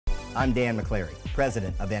I'm Dan McCleary,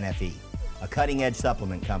 president of NFE, a cutting-edge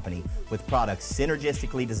supplement company with products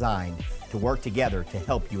synergistically designed to work together to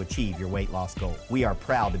help you achieve your weight loss goal. We are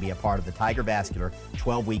proud to be a part of the Tiger Vascular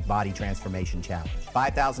 12-Week Body Transformation Challenge.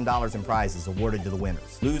 $5,000 in prizes awarded to the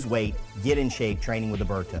winners. Lose weight, get in shape training with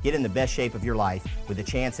Aberta. Get in the best shape of your life with a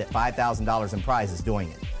chance at $5,000 in prizes doing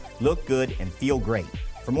it. Look good and feel great.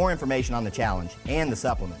 For more information on the challenge and the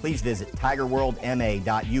supplement, please visit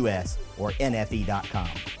tigerworldma.us or nfe.com.